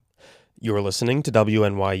You're listening to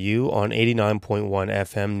WNYU on 89.1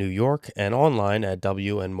 FM New York and online at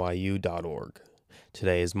WNYU.org.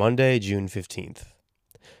 Today is Monday, June 15th.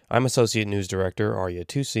 I'm Associate News Director Arya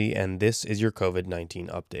Tusi, and this is your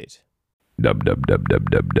COVID-19 update.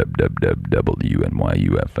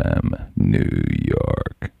 WNYU-FM, New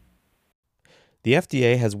York. The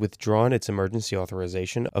FDA has withdrawn its emergency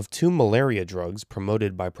authorization of two malaria drugs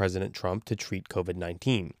promoted by President Trump to treat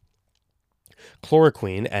COVID-19.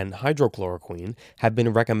 Chloroquine and hydrochloroquine have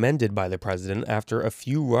been recommended by the president after a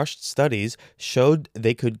few rushed studies showed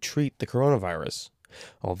they could treat the coronavirus.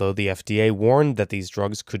 Although the FDA warned that these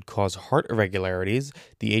drugs could cause heart irregularities,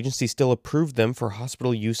 the agency still approved them for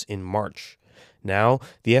hospital use in March. Now,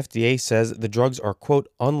 the FDA says the drugs are, quote,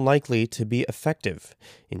 unlikely to be effective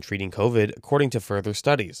in treating COVID, according to further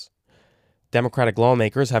studies. Democratic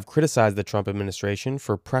lawmakers have criticized the Trump administration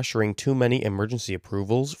for pressuring too many emergency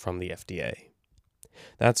approvals from the FDA.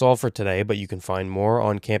 That's all for today, but you can find more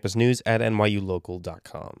on campus news at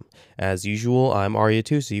nyulocal.com. As usual, I'm Arya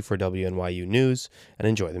Tusi for WNYU News, and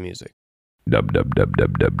enjoy the music.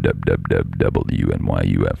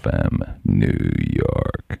 WNYU-FM, New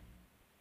York.